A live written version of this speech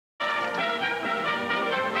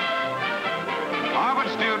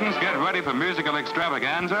Harvard students get ready for musical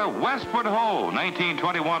extravaganza, Westward Ho,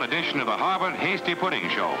 1921 edition of the Harvard Hasty Pudding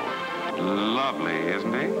Show. Lovely,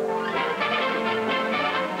 isn't he?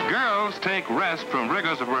 Girls take rest from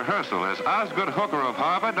rigors of rehearsal as Osgood Hooker of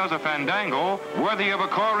Harvard does a fandango worthy of a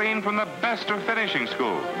chorine from the best of finishing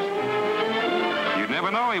schools. You'd never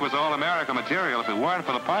know he was all-America material if it weren't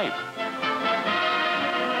for the pipe.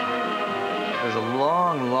 There's a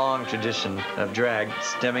long, long tradition of drag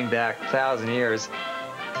stemming back 1,000 years.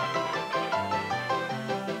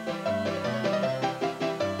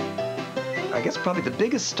 I guess probably the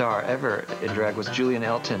biggest star ever in drag was Julian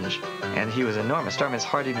Eltinge, and he was an enormous star. I mean, it's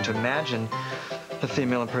hard even to imagine a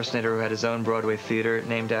female impersonator who had his own Broadway theater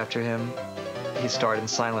named after him. He starred in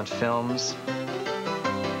silent films.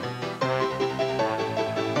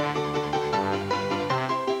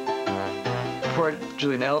 Poor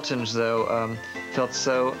Julian Eltinge, though, felt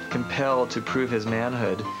so compelled to prove his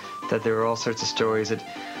manhood that there were all sorts of stories at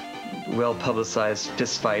well-publicized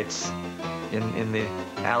fistfights in the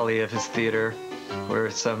alley of his theater, where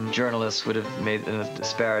some journalist would have made a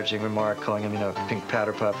disparaging remark, calling him, a pink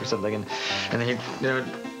powder puff or something, and then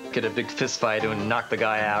he'd get a big fist fight and knock the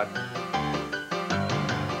guy out.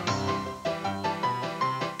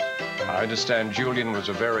 I understand Julian was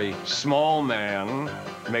a very small man,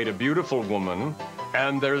 made a beautiful woman,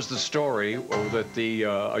 and there's the story that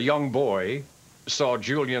a young boy saw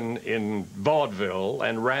Julian in vaudeville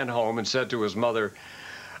and ran home and said to his mother,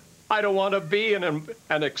 "I don't want to be an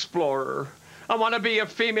explorer. I want to be a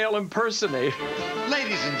female impersonator."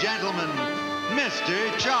 Ladies and gentlemen,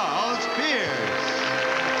 Mr. Charles Pierce.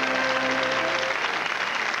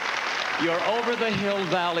 Your over-the-hill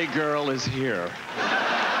valley girl is here.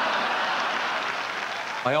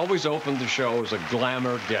 I always opened the show as a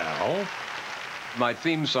glamour gal. My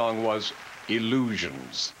theme song was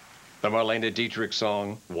Illusions, the Marlene Dietrich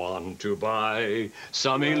song, "Want to buy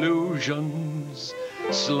some illusions,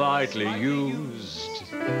 slightly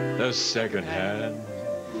used, the second hand.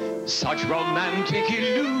 Such romantic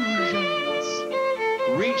illusions,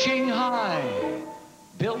 reaching high,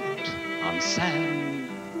 built on sand.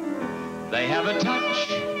 They have a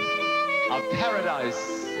touch of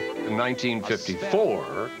paradise." In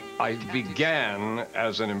 1954, I began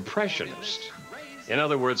as an impressionist. In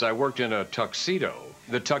other words, I worked in a tuxedo.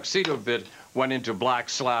 The tuxedo bit went into black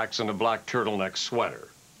slacks and a black turtleneck sweater.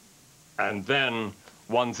 And then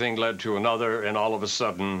one thing led to another, and all of a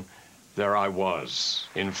sudden, there I was,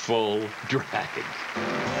 in full drag.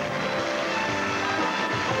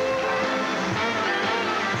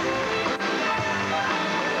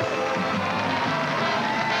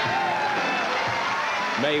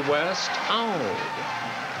 Mae West,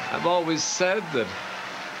 I've always said that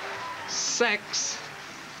sex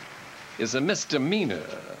is a misdemeanor.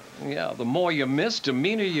 Yeah, the more you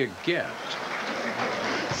misdemeanor you get.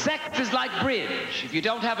 Sex is like bridge. If you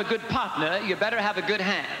don't have a good partner, you better have a good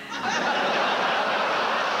hand.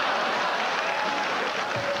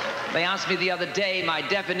 They asked me the other day my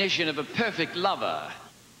definition of a perfect lover.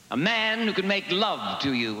 A man who can make love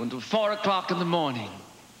to you until 4 o'clock in the morning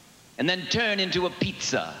and then turn into a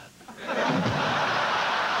pizza.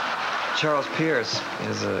 Charles Pierce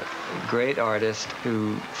is a great artist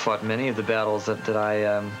who fought many of the battles that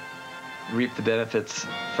I reaped the benefits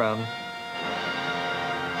from.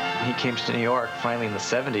 He came to New York finally in the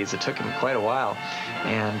 70s. It took him quite a while,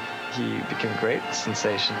 and he became a great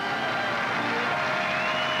sensation.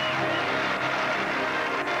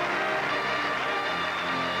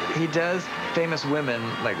 He does famous women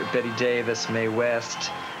like Betty Davis, Mae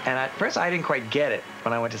West, and at first I didn't quite get it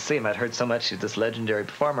when I went to see him. I'd heard so much of this legendary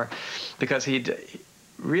performer because he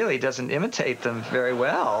really doesn't imitate them very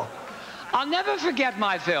well. I'll never forget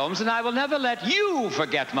my films, and I will never let you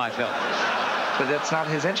forget my films. But that's not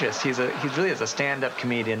his interest. He really is a stand-up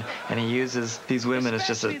comedian, and he uses these women as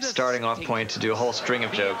just a starting off point to do a whole string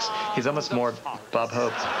of jokes. He's almost more Bob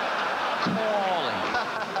Hope.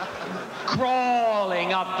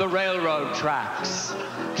 Crawling up the railroad tracks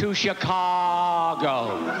to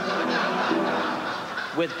Chicago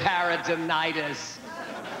with peritonitis.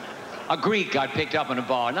 A Greek I'd picked up in a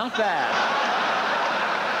bar, not bad.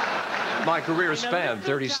 My career spanned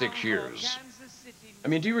 36 years. I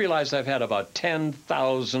mean, do you realize I've had about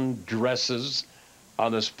 10,000 dresses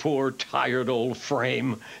on this poor, tired old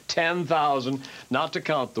frame? 10,000, not to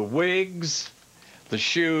count the wigs, the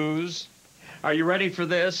shoes. Are you ready for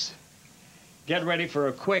this? Get ready for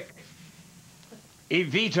a quick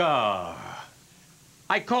Evita.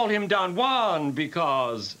 I call him Don Juan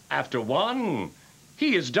because after one,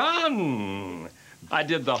 he is done. I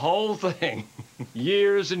did the whole thing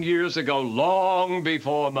years and years ago, long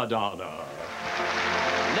before Madonna.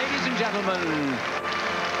 Ladies and gentlemen,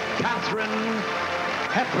 Katharine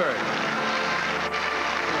Hepburn.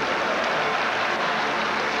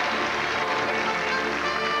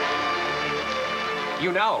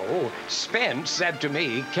 You know, Spence said to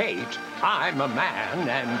me, Kate, I'm a man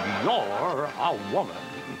and you're a woman.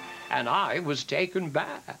 And I was taken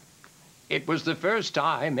back. It was the first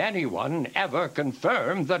time anyone ever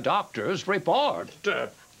confirmed the doctor's report.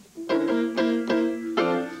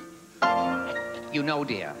 You know,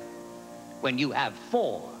 dear, when you have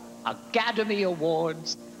 4 Academy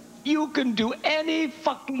Awards, you can do any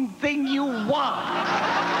fucking thing you want.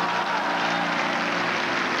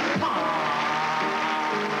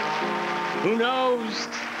 Who knows?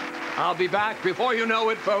 I'll be back before you know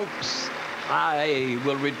it, folks. I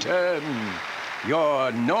will return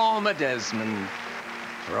your Norma Desmond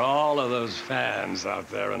for all of those fans out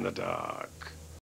there in the dark.